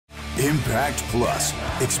Impact Plus.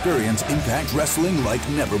 Experience Impact Wrestling like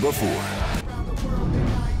never before.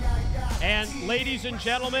 And ladies and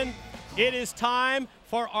gentlemen, it is time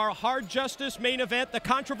for our Hard Justice main event, the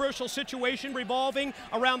controversial situation revolving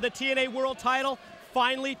around the TNA World title,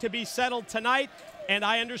 finally to be settled tonight. And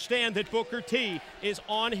I understand that Booker T is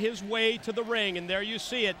on his way to the ring, and there you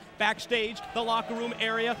see it, backstage, the locker room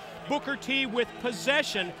area. Booker T with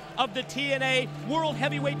possession of the TNA World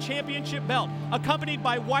Heavyweight Championship belt, accompanied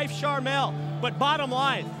by wife Sharmell. But bottom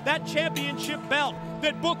line, that championship belt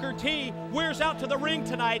that Booker T wears out to the ring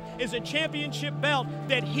tonight is a championship belt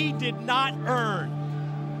that he did not earn.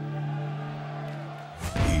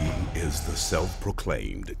 He is the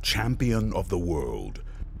self-proclaimed champion of the world.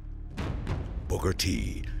 Booker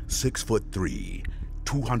T, 6'3",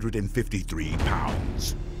 253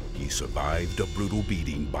 pounds. He survived a brutal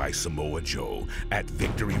beating by Samoa Joe at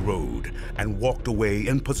Victory Road and walked away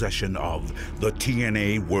in possession of the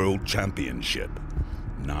TNA World Championship.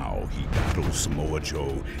 Now he battles Samoa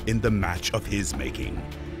Joe in the match of his making.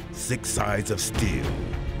 6 sides of steel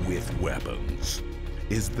with weapons.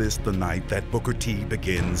 Is this the night that Booker T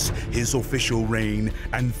begins his official reign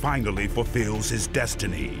and finally fulfills his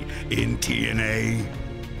destiny in TNA?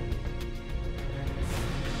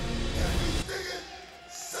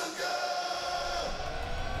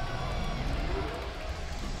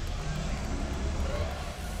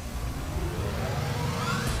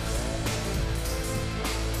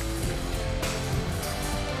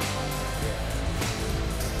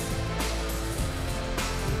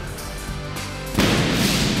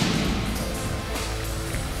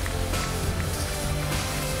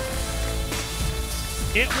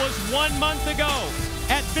 It was 1 month ago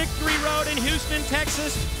at Victory Road in Houston,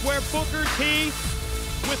 Texas, where Booker T,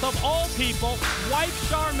 with of all people, wife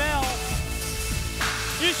Sharmell,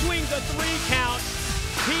 issuing the 3 count.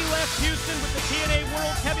 He left Houston with the TNA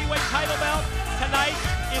World Heavyweight title belt. Tonight,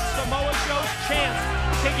 it's Samoa Joe's chance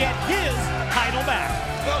to get his title back.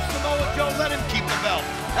 Well, Samoa Joe let him keep the belt.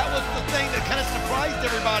 That was the thing that kind of surprised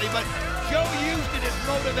everybody, but Joe used it as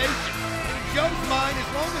motivation. In Joe's mind, as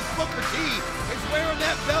long as Booker T is wearing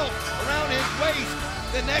that belt around his waist,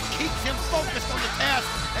 then that keeps him focused on the task,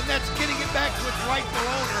 and that's getting it back to its rightful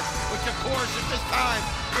owner, which of course at this time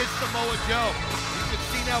is Samoa Joe. You can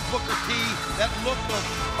see now Booker T, that look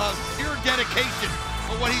of pure dedication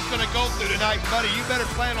for what he's going to go through tonight. Buddy, you better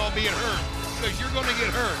plan on being hurt, because you're going to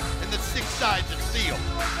get hurt in the 6 sides of steel.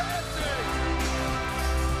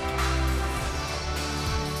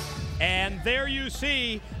 And there you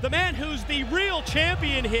see the man who's the real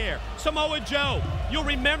champion here, Samoa Joe. You'll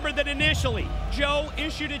remember that initially, Joe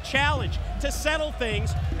issued a challenge to settle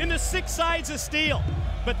things in the 6 sides of steel.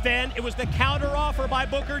 But then it was the counter-offer by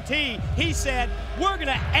Booker T. He said, we're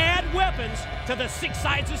gonna add weapons to the 6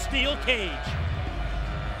 sides of steel cage.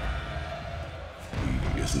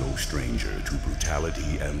 He is no stranger to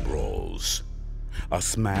brutality and brawls. A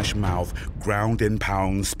smash-mouth,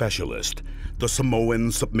 ground-and-pound specialist, the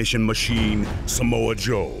Samoan submission machine, Samoa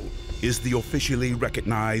Joe, is the officially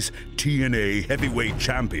recognized TNA heavyweight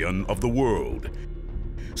champion of the world.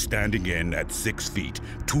 Standing in at 6 feet,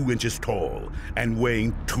 2 inches tall, and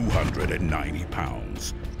weighing 290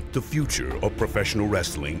 pounds. The future of professional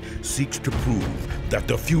wrestling seeks to prove that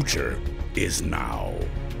the future is now.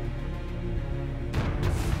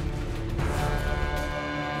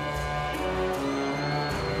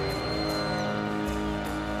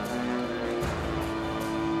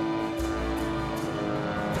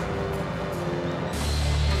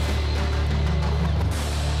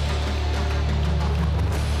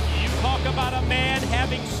 About a man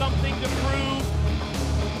having something to prove.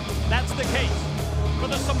 That's the case for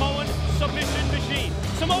the Samoan submission machine.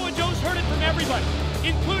 Samoa Joe's heard it from everybody,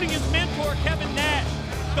 including his mentor, Kevin Nash.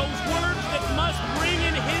 Those words that must ring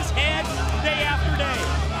in his head day after day.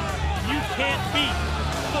 You can't beat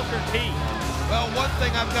Booker T. Well, one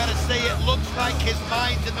thing I've got to say, it looks like his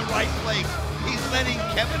mind's in the right place. He's letting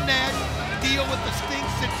Kevin Nash deal with the Sting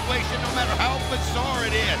situation, no matter how bizarre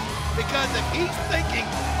it is. Because if he's thinking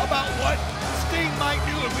about what Sting might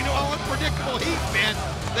do, and we know how unpredictable he's been,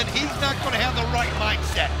 then he's not going to have the right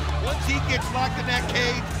mindset. Once he gets locked in that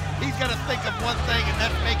cage, he's got to think of one thing, and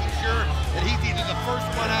that's making sure that he's either the first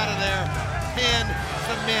one out of there, pin,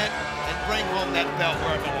 submit, and bring home that belt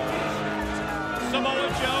where it belongs. Samoa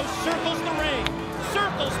Joe circles the ring,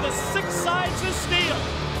 circles the 6 sides of steel.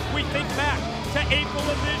 We think back to April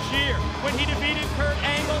of this year when he defeated Kurt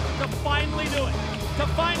Angle to finally do it, to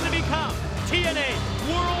finally become TNA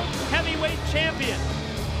World Heavyweight Champion.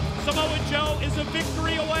 Samoa Joe is a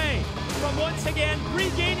victory away from once again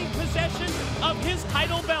regaining possession of his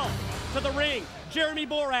title belt. to the ring, Jeremy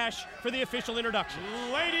Borash for the official introduction.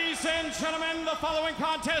 Ladies and gentlemen, the following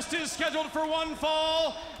contest is scheduled for one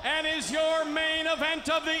fall and is your main event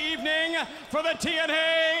of the evening for the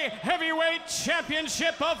TNA Heavyweight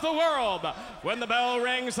Championship of the World. When the bell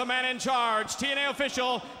rings, the man in charge, TNA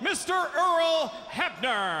official, Mr. Earl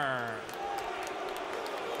Hebner.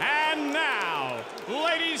 And now,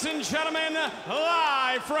 ladies and gentlemen,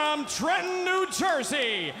 live from Trenton, New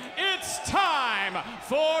Jersey, it's time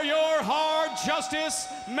for your Hard Justice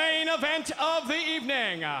main event of the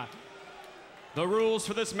evening. The rules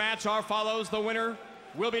for this match are follows. The winner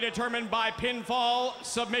will be determined by pinfall,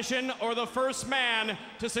 submission, or the first man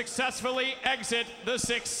to successfully exit the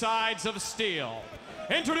 6 sides of steel.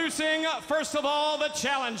 Introducing, first of all, the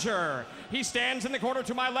challenger. He stands in the corner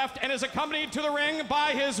to my left and is accompanied to the ring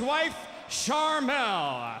by his wife,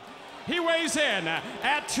 Charmel. He weighs in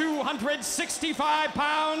at 265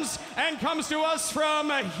 pounds and comes to us from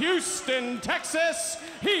Houston, Texas.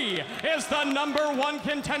 He is the #1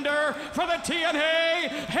 contender for the TNA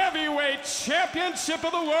Heavyweight Championship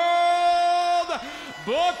of the World,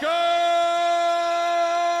 Booker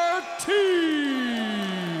T.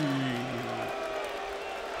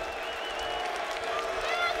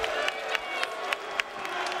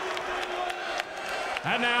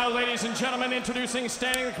 And now, ladies and gentlemen, introducing,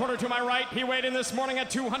 standing in the corner to my right, he weighed in this morning at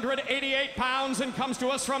 288 pounds and comes to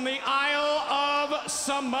us from the Isle of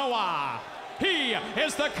Samoa. He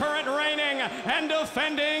is the current reigning and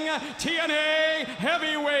defending TNA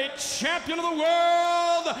Heavyweight Champion of the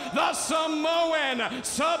World, the Samoan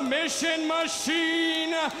Submission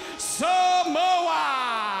Machine, Samoa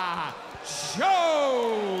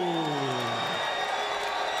Joe.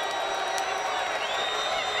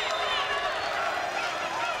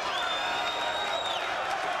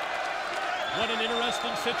 What an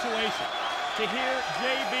interesting situation to hear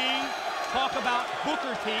JB talk about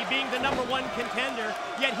Booker T being the #1 contender,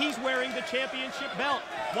 yet he's wearing the championship belt,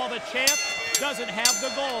 while the champ doesn't have the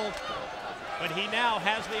gold. But he now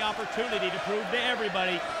has the opportunity to prove to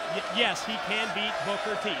everybody, yes, he can beat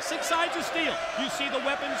Booker T. 6 sides of steel. You see the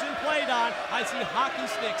weapons in play, Don. I see hockey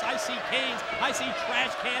sticks, I see canes, I see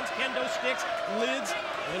trash cans, kendo sticks, lids,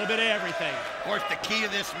 a little bit of everything. Of course, the key to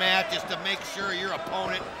this match is to make sure your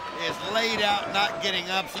opponent is laid out, not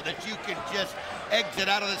getting up, so that you can just exit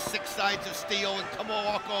out of the 6 sides of steel and come on,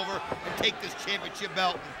 walk over and take this championship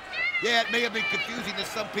belt. Yeah, it may have been confusing to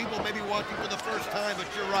some people, maybe watching for the first time, but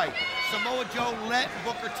you're right. Samoa Joe let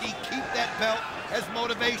Booker T keep that belt as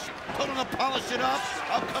motivation. Told him to polish it up.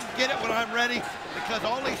 I'll come get it when I'm ready, because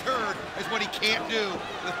all he's heard is what he can't do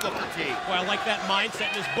with Booker T. Well, I like that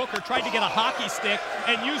mindset as Booker tried to get a hockey stick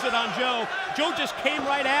and use it on Joe. Joe just came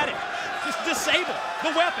right at it. Just disable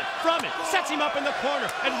the weapon from it, sets him up in the corner,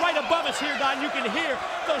 and right above us here, Don, you can hear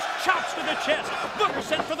those chops to the chest. Booker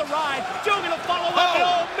sent for the ride. Joe gonna follow up, and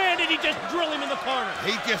oh man, did he just drill him in the corner.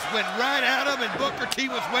 He just went right at him, and Booker T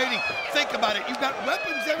was waiting. Think about it, you've got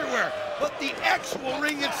weapons everywhere, but the actual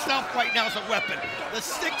ring itself right now is a weapon. The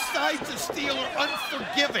 6 sides of steel are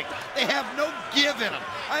unforgiving. They have no give in them.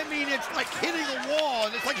 I mean, it's like hitting a wall,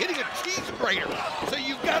 and it's like hitting a cheese grater. So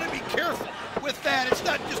you've got to be careful with that. It's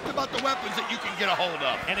not just about the weapons that you can get a hold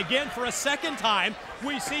of. And again, for a second time,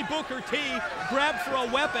 we see Booker T grab for a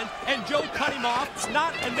weapon, and Joe cut him off,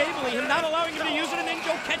 not enabling him, not allowing him to use it, and then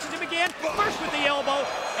Joe catches him again, first with the elbow,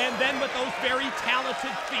 and then with those very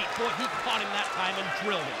talented feet. Boy, he caught him that time and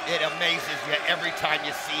drilled him. It amazes you every time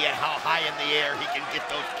you see it, how high in the air he can get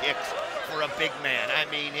those kicks for a big man. I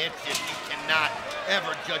mean, it's just, you cannot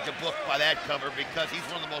ever judge a book by that cover, because he's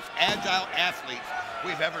one of the most agile athletes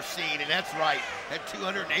we've ever seen, and that's right, at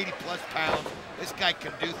 280+ pounds, this guy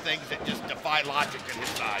can do things that just defy logic at his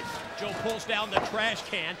size. Joe pulls down the trash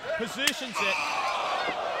can, positions it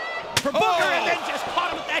for Booker, and then just caught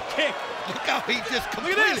him with that kick. Look how he just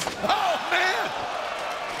completely, oh man!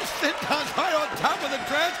 Senton's right on top of the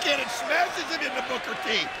trash can and smashes it into Booker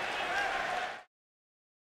T.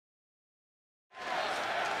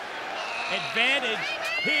 Advantage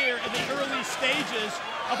here in the early stages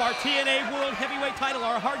of our TNA World Heavyweight title,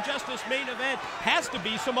 our Hard Justice main event, has to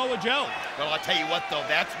be Samoa Joe. Well, I'll tell you what, though,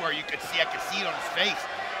 that's where you could see, I could see it on his face.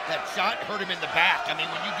 That shot hurt him in the back. I mean,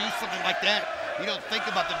 when you do something like that, you don't think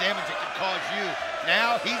about the damage it can cause you.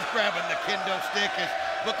 Now he's grabbing the kendo stick as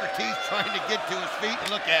Booker T's trying to get to his feet, and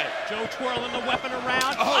look at it. Joe twirling the weapon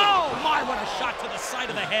around. Oh my, what a shot to the side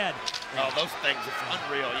of the head. Oh, those things, it's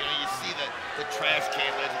unreal. You know, you see the trash can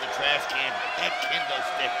lids of the trash can. That kendo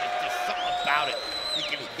stick, there's just something about it. You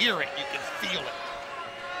can hear it, you can feel it.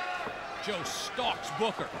 Joe stalks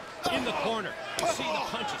Booker in the corner. You see the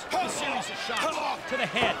punches, the series of shots to the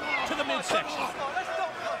head, to the midsection.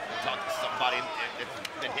 Talk to somebody anybody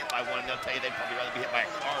that's been hit by one, they'll tell you they'd probably rather be hit by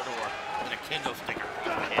a car door than a kendo sticker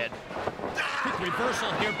across the head. Quick reversal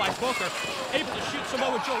here by Booker, able to shoot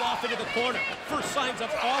Samoa Joe off into the corner. First signs of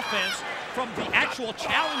offense from the actual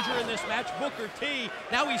challenger in this match, Booker T.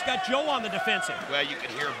 Now he's got Joe on the defensive. Well, you can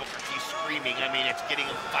hear Booker T screaming. I mean, it's getting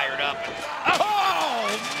him fired up. Oh,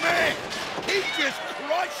 man! He just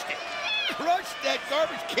crushed it. Crushed that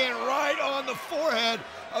garbage can right on the forehead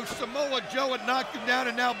of Samoa Joe and knocked him down,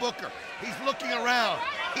 and now Booker. He's looking around.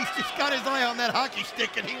 He's just got his eye on that hockey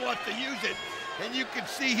stick, and he wants to use it. And you can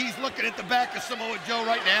see he's looking at the back of Samoa Joe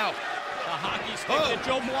right now. The hockey stick that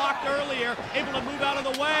Joe blocked earlier, able to move out of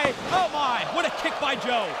the way. Oh my, what a kick by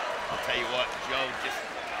Joe. I'll tell you what, Joe just,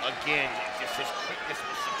 again, just his quickness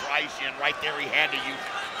will surprise you, and right there he had to use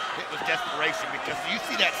it. It was desperation, because you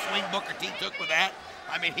see that swing Booker T took with that?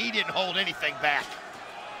 I mean, he didn't hold anything back.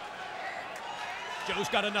 Joe's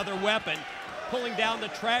got another weapon, pulling down the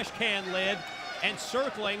trash can lid and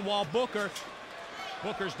circling while Booker's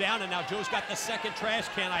down, and now Joe's got the second trash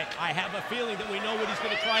can. I have a feeling that we know what he's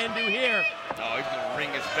going to try and do here. Oh, he's going to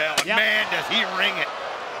ring his bell. And yep. Man, does he ring it.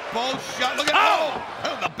 Both shots. Look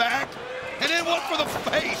at on the back, and then one for the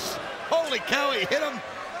face. Holy cow, he hit him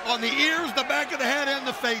on the ears, the back of the head, and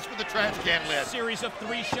the face with the trash can lid. Series of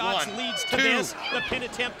 3 shots leads to this. The pin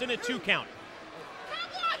attempt and a 2 count.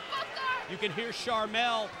 You can hear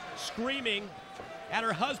Charmel screaming at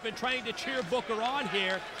her husband, trying to cheer Booker on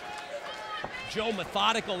here. Joe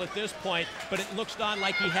methodical at this point, but it looks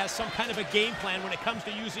like he has some kind of a game plan when it comes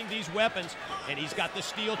to using these weapons. And he's got the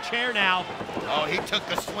steel chair now. Oh, he took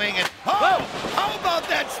a swing and how about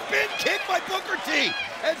that spin kick by Booker T?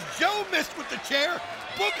 As Joe missed with the chair,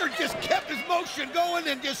 Booker just kept his motion going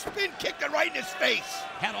and just spin kicked it right in his face.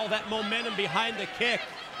 Had all that momentum behind the kick,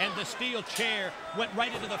 and the steel chair went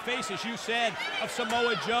right into the face, as you said, of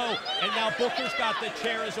Samoa Joe. And now Booker's got the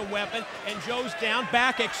chair as a weapon, and Joe's down,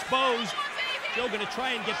 back exposed. Joe gonna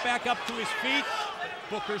try and get back up to his feet.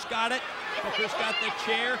 Booker's got it. Booker's got the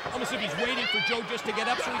chair. Almost as if he's waiting for Joe just to get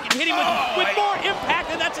up so he can hit him with more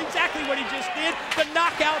impact, and that's exactly what he just did. The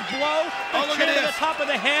knockout blow, the chair to the top of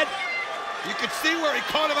the head. You could see where he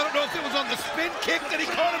caught him. I don't know if it was on the spin kick that he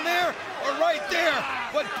caught him there or right there.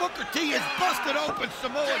 But Booker T has busted open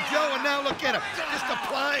Samoa Joe, and now look at him. Just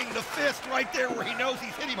applying the fist right there where he knows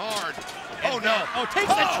he's hit him hard. Oh, no. Oh, takes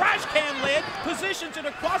the trash can lid, positions it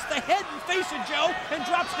across the head and face of Joe, and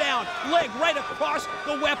drops down. Leg right across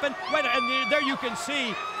the weapon. And there you can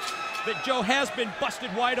see that Joe has been busted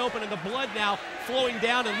wide open, and the blood now flowing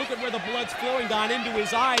down, and look at where the blood's flowing down into his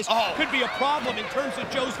eyes. Could be a problem in terms of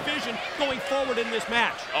Joe's vision going forward in this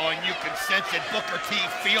match. Oh, and you can sense it. Booker T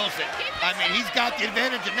feels it. I mean, he's got the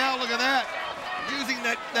advantage, and now look at that. Using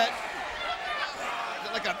that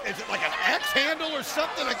is it like an axe handle or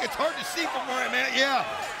something? Like, it's hard to see from where I'm at. Yeah,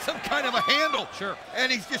 some kind of a handle. Sure.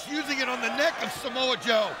 And he's just using it on the neck of Samoa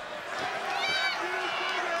Joe.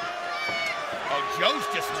 Oh, Joe's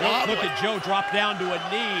just wobbling. Look at Joe drop down to a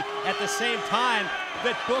knee at the same time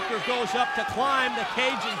that Booker goes up to climb the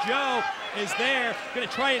cage, and Joe is there, going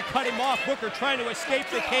to try and cut him off. Booker trying to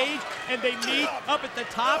escape the cage, and they meet up at the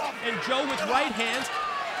top, and Joe with right hands.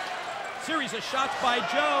 Series of shots by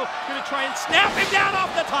Joe, going to try and snap him down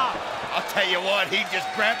off the top. I'll tell you what, he just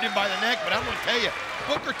grabbed him by the neck, but I'm going to tell you,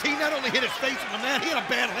 Booker T not only hit his face on the mat, he had a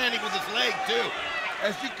bad landing with his leg, too.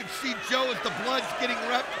 As you can see, Joe, as the blood's getting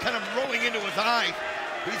kind of rolling into his eye,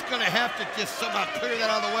 he's going to have to just somehow clear that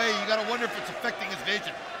out of the way. You got to wonder if it's affecting his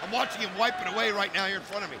vision. I'm watching him wipe it away right now here in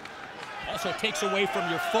front of me. Also takes away from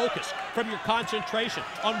your focus, from your concentration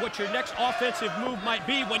on what your next offensive move might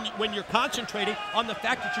be when you're concentrating on the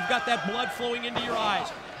fact that you've got that blood flowing into your eyes.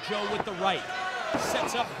 Joe with the right.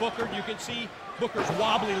 Sets up Booker. You can see Booker's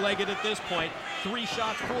wobbly-legged at this point. 3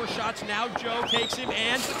 shots, 4 shots. Now Joe takes him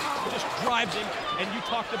and just drives him. And you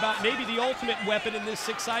talked about maybe the ultimate weapon in this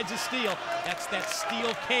 6 sides of steel. That's that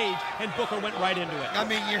steel cage, and Booker went right into it. I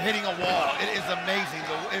mean, you're hitting a wall. It is amazing.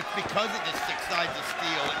 It's because of the 6 sides of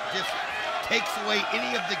steel. It just takes away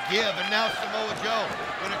any of the give. And now Samoa Joe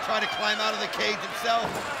going to try to climb out of the cage himself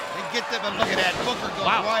and get them. And look at that. Booker goes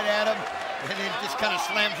right at him, and then just kind of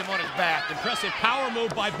slams him on his back. Impressive power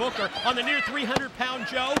move by Booker on the near 300-pound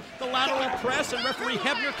Joe. The lateral press, and referee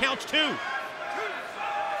Hebner counts 2.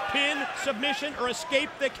 Pin, submission, or escape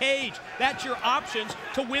the cage. That's your options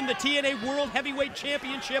to win the TNA World Heavyweight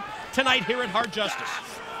Championship tonight here at Hard Justice.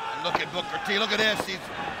 And look at Booker T. Look at this. He's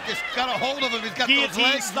just got a hold of him. He's got those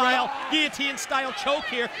legs. Guillotine-style choke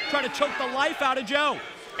here, trying to choke the life out of Joe.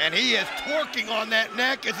 And he is twerking on that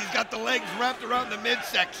neck as he's got the legs wrapped around the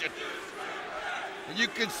midsection. And you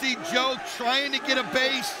can see Joe trying to get a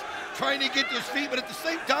base, trying to get to his feet, but at the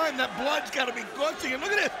same time, that blood's got to be gushing. And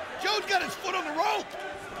look at this. Joe's got his foot on the rope.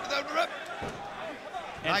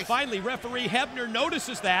 And nice. Finally, referee Hebner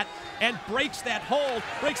notices that and breaks that hold,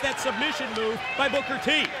 breaks that submission move by Booker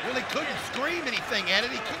T. Really couldn't scream anything at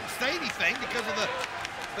it. He couldn't say anything because of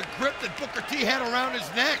the grip that Booker T had around his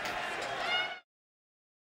neck.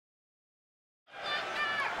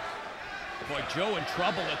 Boy, Joe in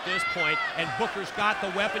trouble at this point, and Booker's got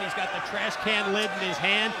the weapon. He's got the trash can lid in his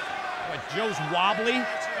hand. But Joe's wobbly.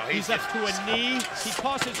 He's up to a knee. He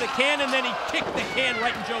tosses the can, and then he kicked the can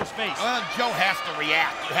right in Joe's face. Well, Joe has to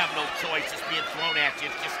react. You have no choice. It's being thrown at you.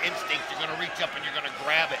 It's just instinct. You're going to reach up and you're going to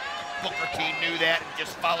grab it. Booker T knew that and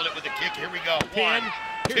just followed it with a kick. Here we go. Pin.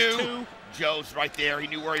 Here's two. Joe's right there. He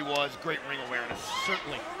knew where he was. Great ring awareness.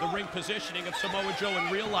 Certainly. The ring positioning of Samoa Joe and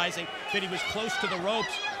realizing that he was close to the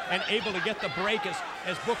ropes and able to get the break as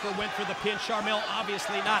Booker went for the pin. Sharmell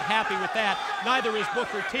obviously not happy with that. Neither is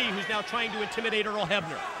Booker T, who's now trying to intimidate Earl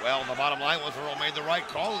Hebner. Well, the bottom line was Earl made the right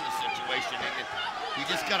call in this situation. And he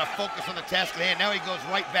just got to focus on the task at hand. Now he goes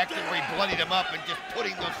right back to where he bloodied him up and just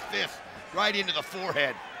putting those fists right into the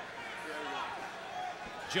forehead.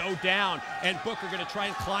 Joe down, and Booker going to try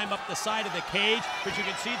and climb up the side of the cage, but you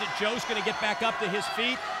can see that Joe's going to get back up to his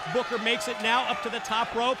feet. Booker makes it now up to the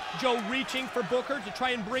top rope. Joe reaching for Booker to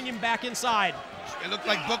try and bring him back inside. It looked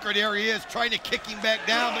like Booker, there he is, trying to kick him back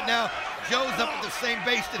down, but now Joe's up at the same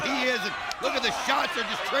base that he is, and look at the shots, they're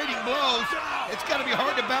just trading blows. It's got to be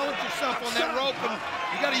hard to balance yourself on that rope, and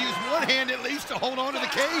you got to use one hand at least to hold on to the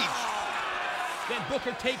cage. Then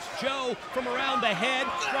Booker takes Joe from around the head,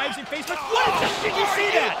 drives him face. But what is this? Did you see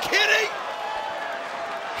that? Are you kidding?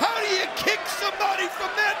 How do you kick somebody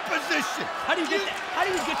from that position? How do you get that? How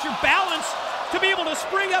do you get your balance to be able to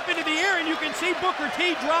spring up into the air? And you can see Booker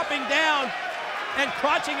T dropping down and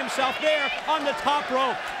crotching himself there on the top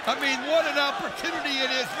rope. I mean, what an opportunity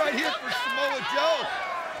it is right here for Samoa Joe.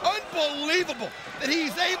 Unbelievable that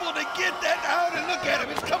he's able to get that out, and look at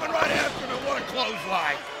him. It's coming right after him, and what a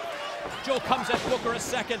clothesline. Joe comes at Booker a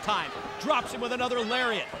second time, drops him with another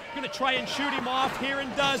lariat. Gonna try and shoot him off here, and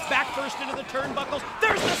does. Back first into the turnbuckles.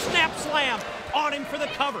 There's the snap slam on him for the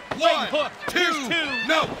cover. Leg hook. Here's two.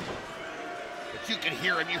 No. But you can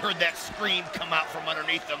hear him. You heard that scream come out from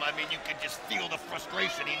underneath him. I mean, you could just feel the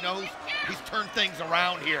frustration. He knows he's turned things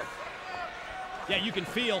around here. Yeah, you can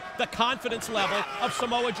feel the confidence level of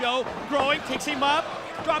Samoa Joe growing. Takes him up,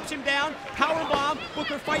 drops him down, powerbomb.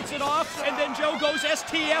 Booker fights it off, and then Joe goes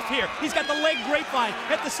STF here. He's got the leg grapevine.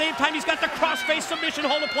 At the same time, he's got the crossface submission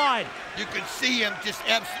hold applied. You can see him just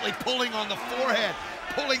absolutely pulling on the forehead,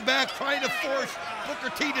 pulling back, trying to force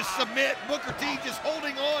Booker T to submit. Booker T just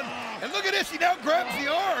holding on. And look at this, he now grabs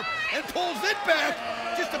the arm and pulls it back,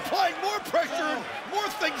 just applying more pressure and more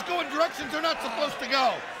things going directions they're not supposed to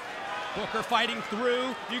go. Booker fighting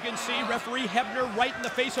through. You can see referee Hebner right in the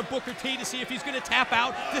face of Booker T to see if he's going to tap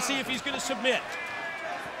out, to see if he's going to submit.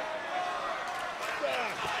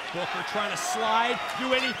 Booker trying to slide,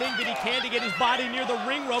 do anything that he can to get his body near the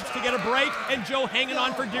ring ropes to get a break, and Joe hanging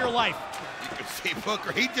on for dear life. You can see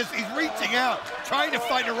Booker, he's reaching out, trying to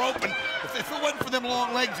find a rope, and if it wasn't for them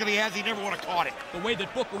long legs that he has, he never would have caught it. The way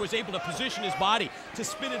that Booker was able to position his body to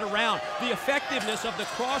spin it around, the effectiveness of the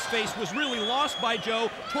crossface was really lost by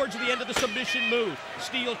Joe towards the end of the submission move.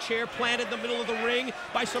 Steel chair planted in the middle of the ring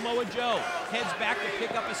by Samoa Joe. Heads back to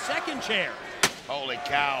pick up a second chair. Holy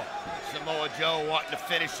cow. Samoa Joe wanting to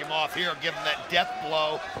finish him off here, give him that death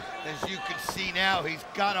blow. As you can see now, he's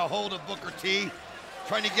got a hold of Booker T.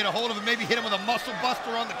 Trying to get a hold of him, maybe hit him with a muscle buster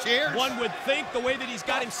on the chair. One would think the way that he's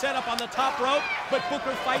got him set up on the top rope, but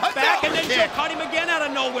Booker fights back, and then Joe caught him again out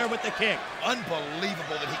of nowhere with the kick.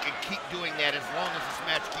 Unbelievable that he can keep doing that as long as this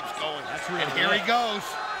match keeps going. That's really and here he goes.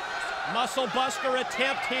 Muscle buster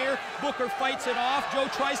attempt here. Booker fights it off. Joe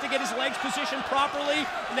tries to get his legs positioned properly.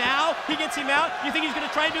 Now he gets him out. You think he's going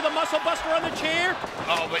to try and do the muscle buster on the chair?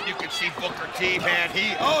 Oh, but you can see Booker T, man.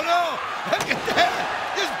 Oh no! Look at that!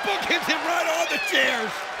 This book hits him right on the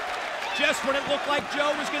chairs. Just when it looked like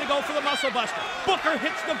Joe was going to go for the muscle buster, Booker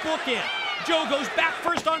hits the book in. Joe goes back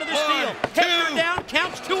first onto the steel. Hebner down,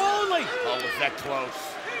 counts two only. Oh, was that close?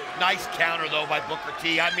 Nice counter though by Booker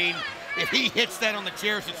T. I mean, if he hits that on the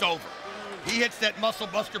chairs, it's over. He hits that muscle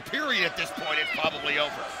buster period at this point, it's probably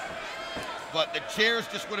over. But the chairs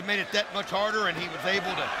just would have made it that much harder, and he was able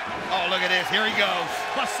to, oh, look at this, here he goes.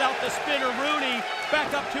 Busts out the spinner, Rooney, back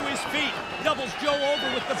up to his feet, doubles Joe over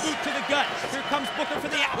with the boot to the gut. Here comes Booker for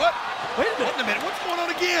the axe. What? Wait a minute, what's going on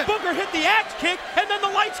again? Booker hit the axe kick, and then the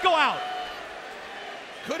lights go out.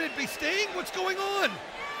 Could it be Sting? What's going on?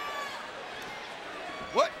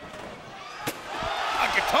 What? A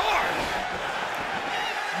guitar.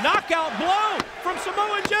 Knockout blow from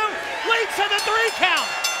Samoa Joe, leads to the 3 count.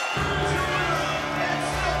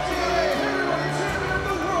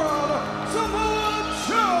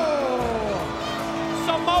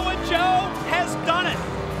 Samoa Joe has done it.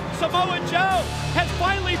 Samoa Joe has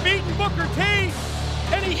finally beaten Booker T,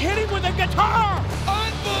 and he hit him with a guitar.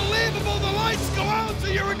 Unbelievable, the lights go out, so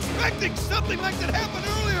you're expecting something like that happened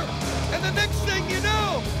earlier. And the next thing you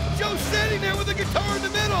know, Joe's standing there with a guitar in the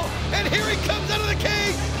middle, and here he comes out of the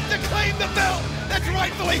cage to claim the belt that's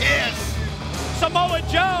rightfully his. Samoa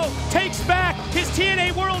Joe takes back his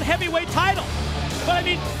TNA World Heavyweight title. But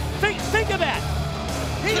I mean, think of that.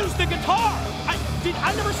 He used the guitar.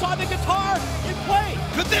 I never saw the guitar in play.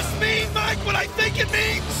 Could this mean, Mike, what I think it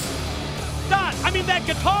means? Don, I mean the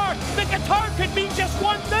guitar could mean just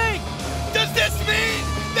one thing. Does this mean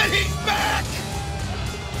that he's back?